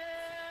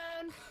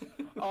can.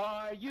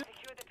 Are you?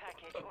 Secure the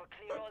package or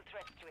clear all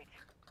threats to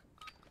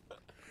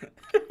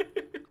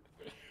it.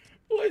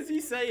 What is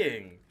he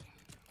saying?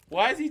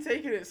 Why is he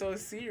taking it so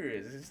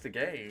serious? It's just a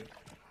game.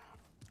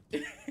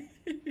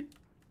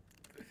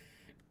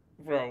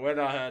 Bro, when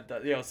I heard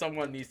that, yo,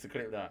 someone needs to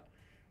clip that.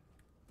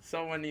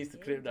 Someone needs to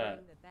clip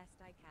that. Doing the best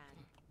I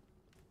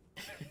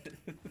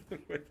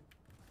can.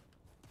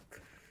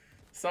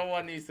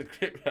 Someone needs to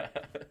clip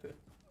that.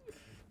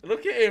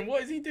 Look at him.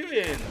 What is he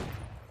doing?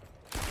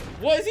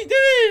 What is he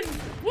doing?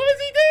 What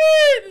is he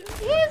doing?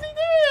 What is he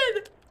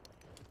doing?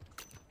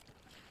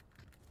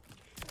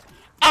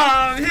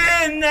 I'm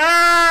here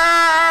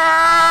now.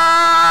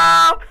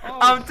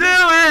 I'm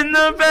doing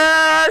the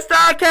best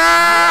I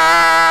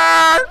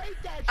can.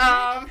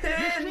 I'm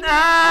here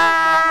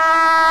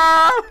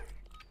now.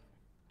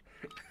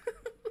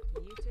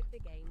 You took the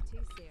game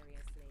too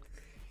seriously.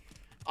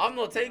 I'm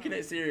not taking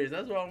it serious.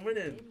 That's why I'm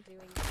winning. Him doing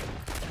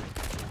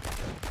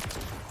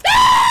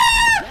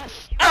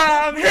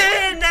I'm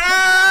here now.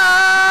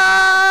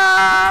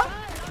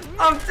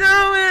 I'm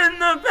doing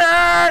the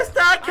best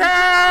I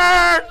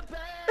can.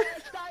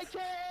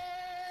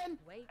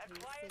 wait who's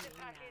Acquire the singing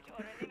package now.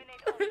 or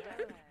eliminate all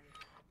threats.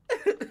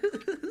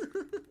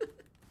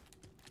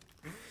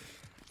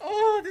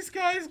 Oh, this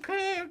guy's cooked.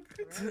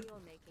 Bro, you're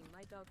making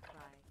my dog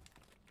cry.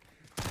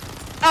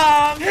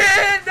 I'm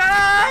here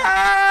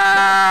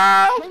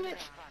now.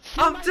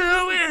 I'm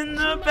doing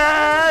the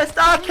best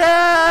I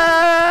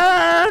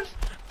can.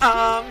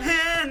 I'm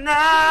here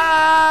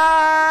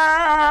now.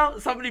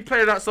 Somebody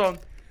play that song.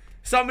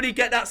 Somebody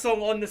get that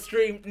song on the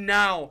stream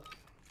now.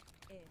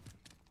 If.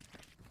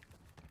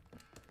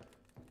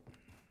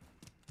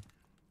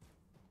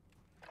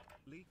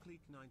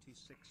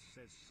 Leak96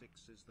 says 6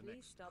 is the Please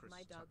next stop, Chris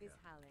my dog is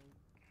Tucker. howling.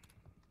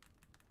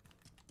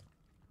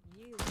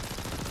 You.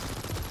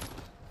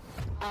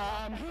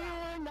 I'm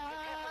here now.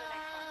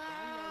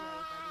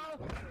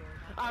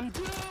 I'm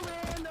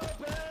doing the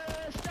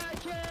best I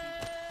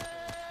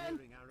can.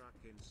 Hearing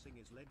Arakin sing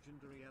is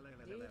legendary.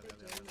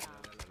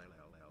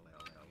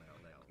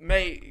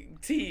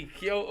 Mate, T,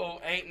 Kyoto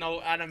ain't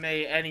no anime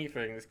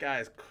anything. This guy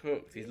is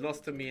cooked. He's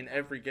lost to me in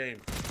every game.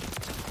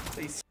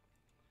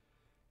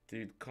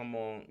 Dude, come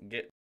on,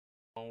 get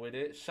on with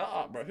it. Shut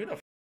up, bro. Who the f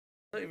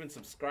don't even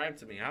subscribe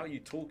to me? How are you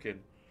talking?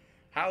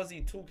 How is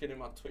he talking in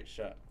my Twitch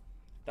chat?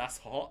 That's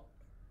hot.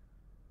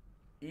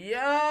 Yeah.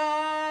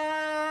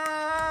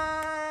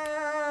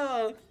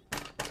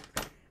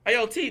 Hey,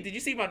 yo, T, did you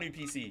see my new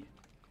PC?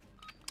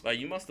 Like,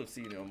 you must have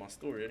seen it on my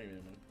story anyway,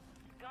 man.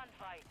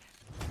 Gunfight.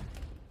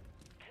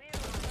 Clear all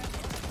threats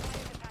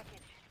on the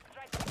package.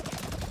 Strike.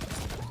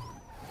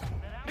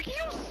 The round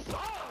You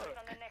suck!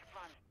 on the next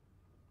one.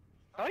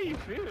 How you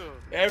feel?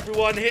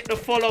 Everyone, hit the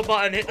follow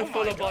button. Hit the Oh my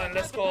follow God, button.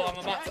 Let's go. I'm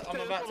put about to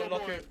cactus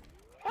lock on it.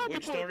 Why'd you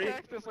Which put story?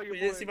 cactus on your You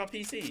didn't boy? see my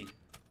PC?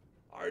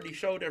 I already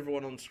showed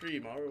everyone on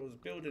stream. I was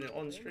building it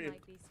on We stream.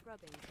 might be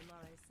scrubbing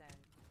tomorrow, so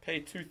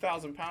Paid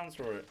 £2,000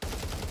 for it.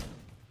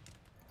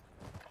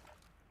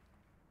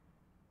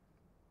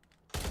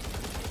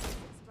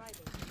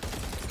 subscribing.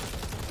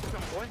 Come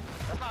on, boy.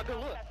 That's not a good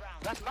look.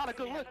 That's not a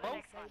good look, bro. So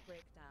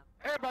bricked up.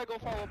 Everybody go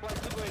follow Black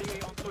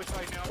 288 on Twitch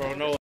right now, Bro,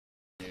 no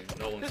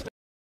one's.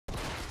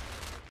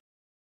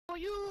 Oh,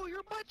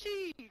 you're butt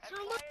cheeks. You're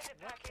look. Acquire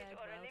the What package third or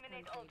world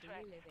eliminate country all do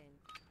threats. you live in?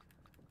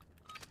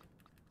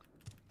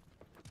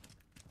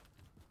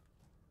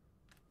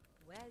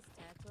 Where's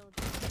Turtle?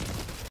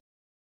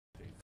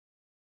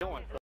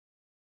 Doing?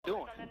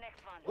 On the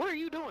next one. What are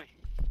you doing?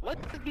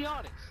 Let's be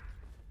honest.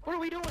 What are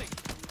we doing?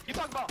 You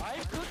talking about I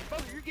ain't cooked, bro?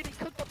 You're getting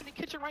cooked up in the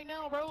kitchen right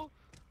now, bro.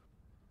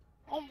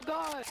 Oh my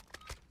God.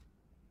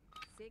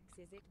 6,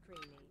 is it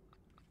creamy?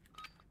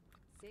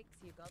 6,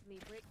 you got me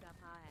bricked up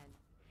high end.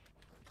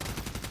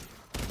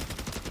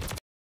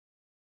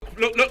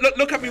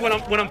 Look at me when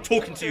I'm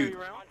talking to you.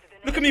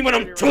 Look at me when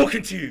I'm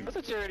talking to you. That's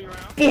a charity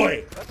round.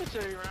 Boy, That's a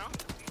charity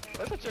round.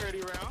 That's a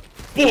charity round.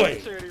 boy.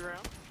 That's a charity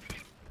round.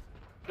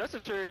 That's a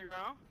charity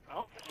round.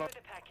 Oh, Secure the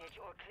package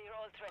or clear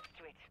all threats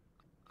to it.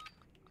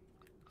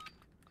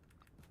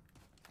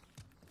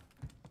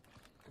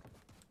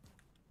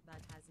 But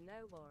has no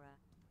aura.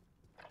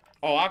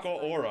 Oh, I got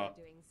But aura.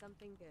 you're doing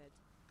something good.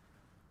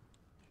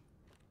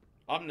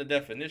 I'm the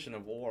definition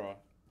of aura.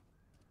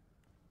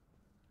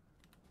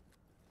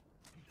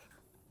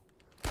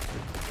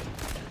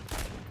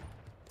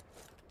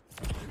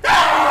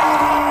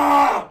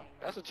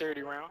 that's a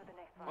charity round.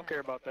 I don't care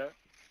about that.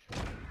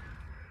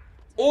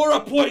 Aura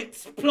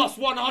points plus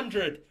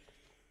 100.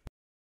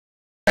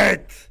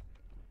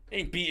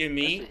 Ain't beating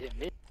me. That's it,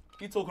 man.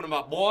 You talking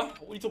about, boy?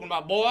 What you talking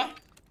about, boy?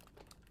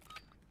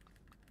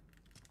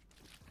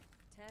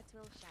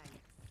 Turtle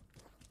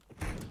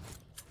shanks.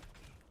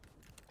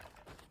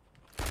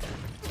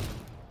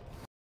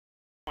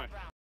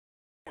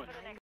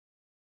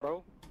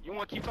 Bro, you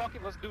want to keep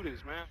talking? Let's do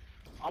this, man.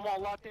 I'm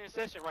all locked in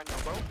session right now,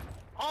 bro.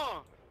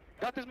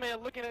 Got this man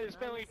looking at his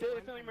family,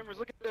 dead family members.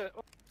 Look at that.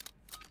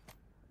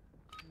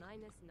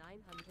 Minus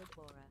 900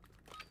 aura.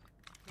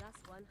 Plus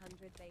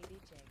 100 baby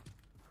chick.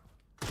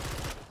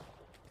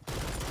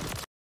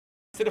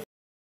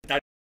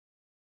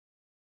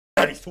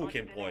 Daddy's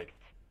talking, boy.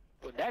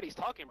 Well, daddy's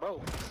talking,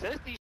 bro. Says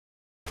these.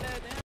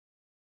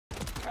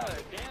 God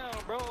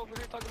damn, bro. Over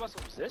here talking about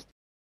some sis.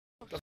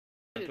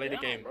 Play the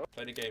game. Bro.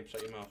 Play the game.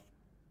 Shut your mouth.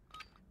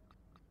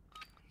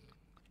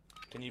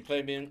 Can you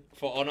play me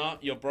for honor?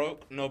 You're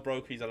broke. No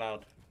broke. He's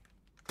allowed.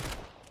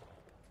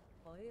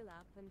 Oil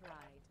up and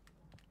ride.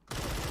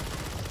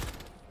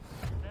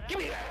 Give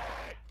me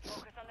that.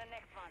 Focus on the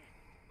next one.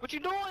 What you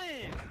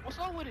doing? What's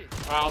up with it?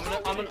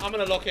 Alright, I'm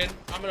gonna lock in.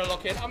 I'm gonna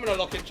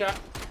lock in, chat.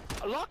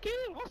 Lock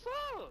in. What's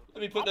up?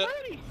 Let me put I'm the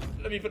ready.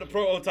 let me put the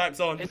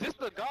prototypes on. Is this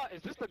the guy?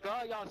 Is this the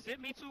guy y'all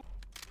sent me to?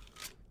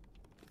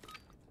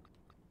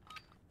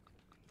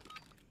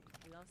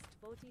 Lost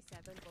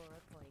 47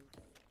 aura points.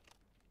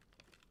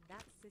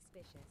 That's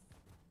suspicious.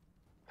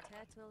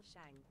 Turtle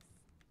shanks.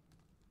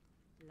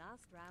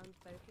 Last round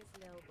focus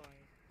lil boy.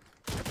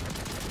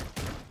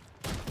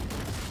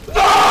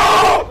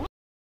 No!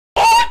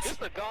 This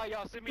the guy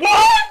y'all sent me.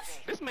 What?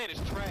 To? This man is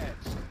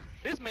trash.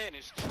 This man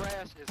is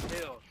trash as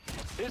hell.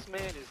 This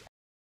man is.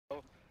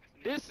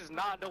 This is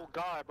not no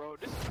guy, bro.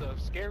 This is the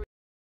scary.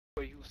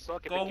 You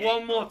suck at Go the game.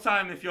 one more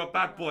time if you're a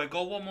bad boy.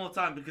 Go one more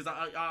time because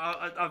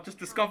I've just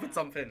discovered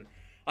something.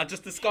 I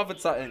just discovered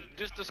something.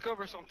 Just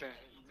discover something.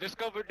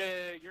 Discovered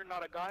that you're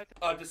not a guy.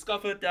 I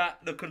discovered that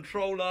the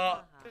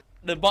controller,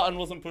 the button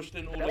wasn't pushed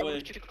in all the way.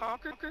 That you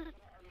conquered?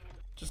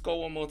 Just go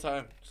one more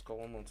time. Just go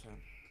one more time.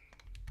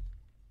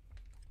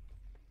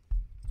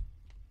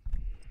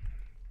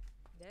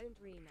 Don't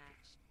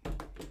rematch.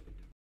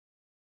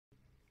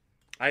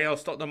 Hey, yo,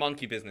 stop the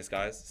monkey business,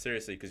 guys.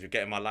 Seriously, because you're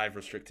getting my live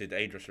restricted,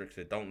 age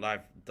restricted. Don't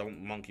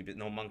monkey,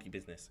 no monkey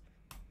business.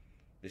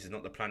 This is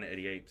not the Planet of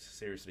the Apes.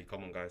 Seriously,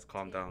 come on, guys,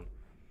 calm down.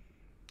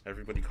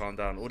 Everybody calm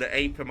down. All the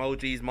ape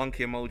emojis,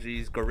 monkey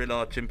emojis,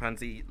 gorilla,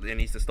 chimpanzee, it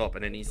needs to stop,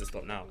 and it needs to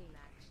stop now.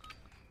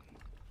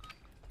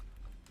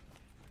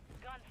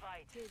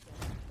 Gunfight. Tism.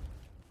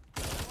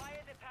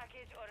 Acquire the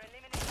package or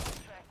eliminate all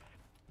threats.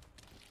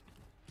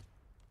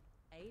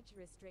 Age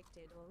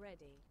restricted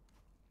already.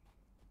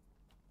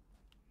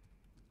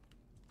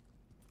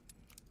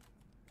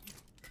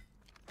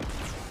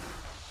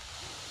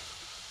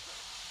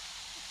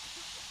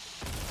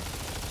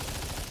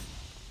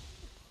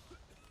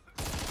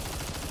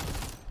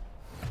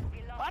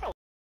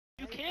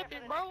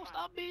 bro.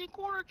 Stop being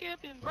corner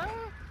camping, bro.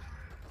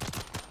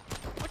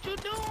 What you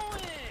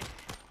doing?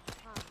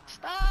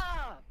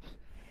 Stop.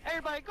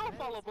 Everybody go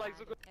follow Blake.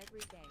 Every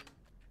game.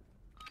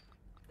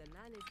 The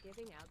man is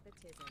giving out the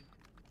tism.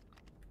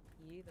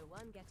 You the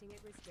one getting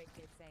it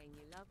restricted, saying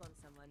you love on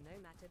someone no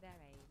matter their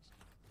age.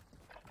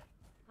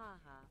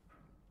 Haha.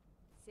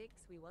 6,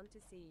 we want to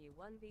see you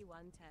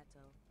 1v1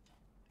 turtle.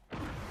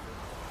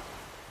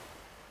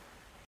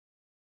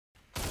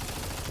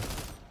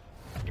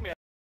 Give me that.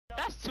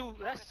 That's two.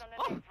 That's.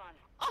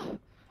 Oh.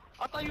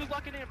 I thought you was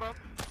locking in, bro.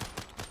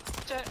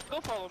 Chat, go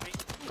follow me.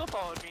 Go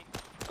follow me.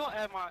 Go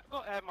add my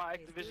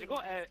Activision. Go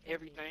add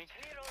everything.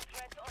 Clear all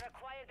threats or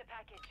acquire the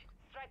package.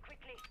 Strike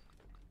quickly.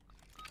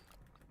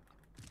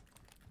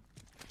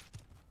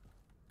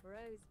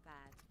 Bro's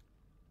bad.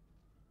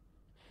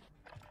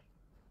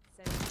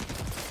 So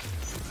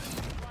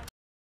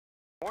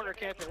Corner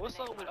camping. What's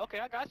up with? Okay,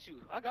 I got you.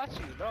 I got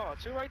you. No,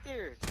 chill right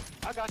there.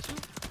 I got you.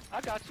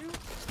 I got you.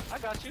 I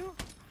got you.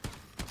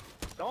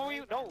 Don't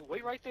you? No,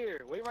 wait right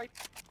there. Wait right.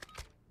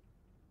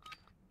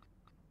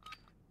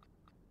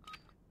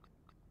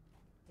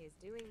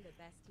 he's doing the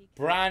best he can.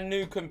 Brand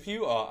new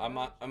computer, and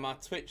my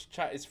Twitch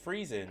chat is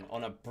freezing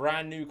on a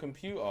brand new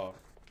computer. Hold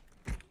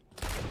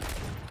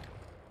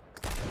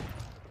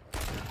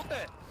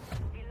that.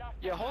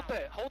 Yeah, hold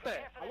that. Hold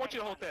that. I want you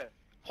to hold that.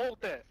 Hold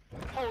that.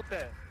 Hold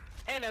that.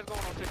 And that's going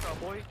on TikTok,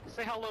 boy.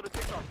 Say hello to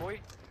TikTok, boy.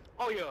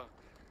 Oh yeah.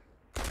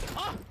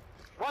 Ah!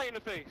 Right in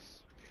the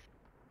face.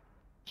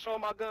 Show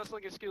my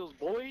gunslinging skills,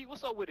 boy.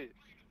 What's up with it?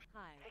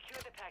 Hi. Secure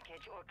the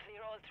package or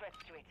clear all threats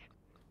to it.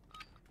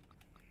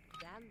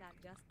 Damn, that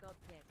just got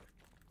clipped.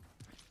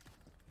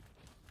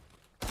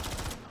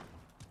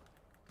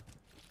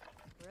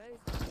 Bro's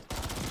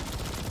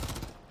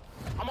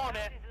I'm on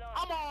that.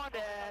 I'm on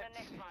that.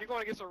 You're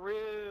going to get some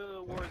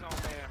real Warzone,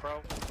 man,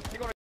 bro.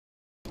 You're going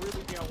to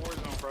really be on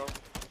Warzone, bro.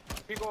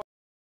 You're going to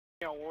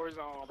be on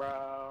Warzone,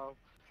 bro.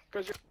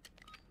 Because you're...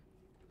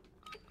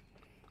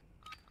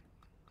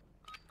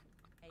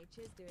 H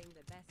is doing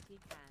the best he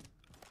can.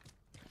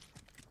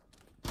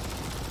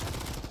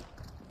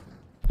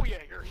 Oh,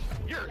 yeah, you're...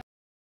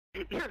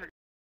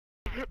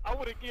 I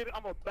would've get it.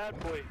 I'm a bad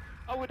boy.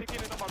 I would've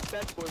get it. I'm a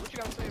bad boy. What you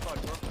gotta say about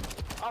it, bro?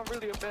 I'm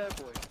really a bad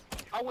boy.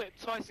 I went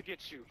twice to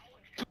get you.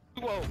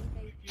 2-0.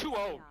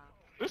 2-0.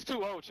 This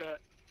 2-0, chat.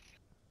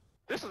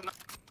 This is not...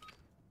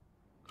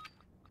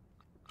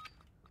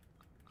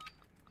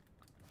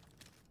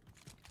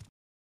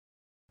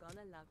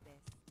 Gonna love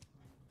this.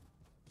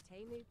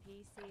 Tamu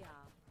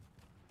PCR.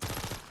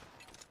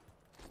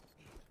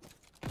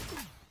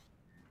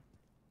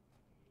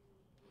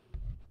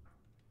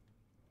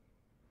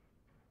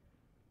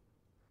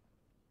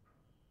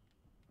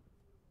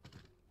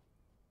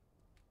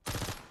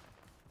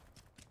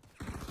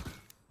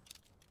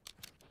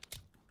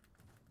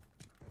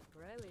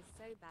 Bro is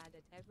so bad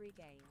at every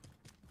game.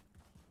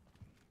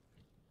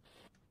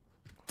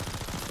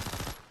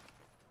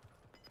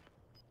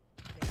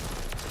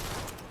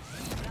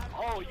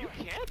 Oh, you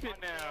camping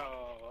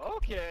now.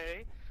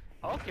 Okay.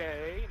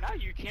 Okay. Now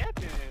you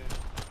camping.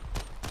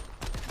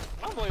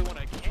 My boy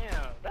wanna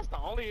camp. That's the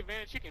only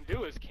advantage you can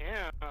do is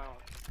camp.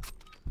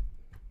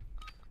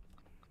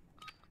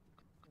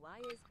 Why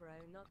is bro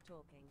not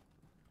talking?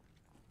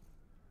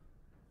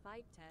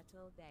 Fight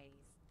Turtle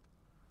Days.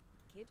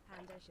 Kid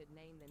Panda should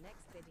name the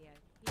next video.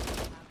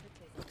 He's about the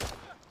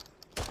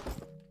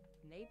tism.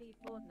 Maybe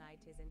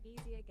Fortnite is an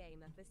easier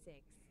gamer for 6.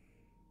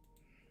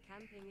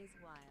 Camping is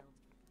wild.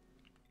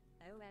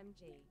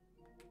 OMG.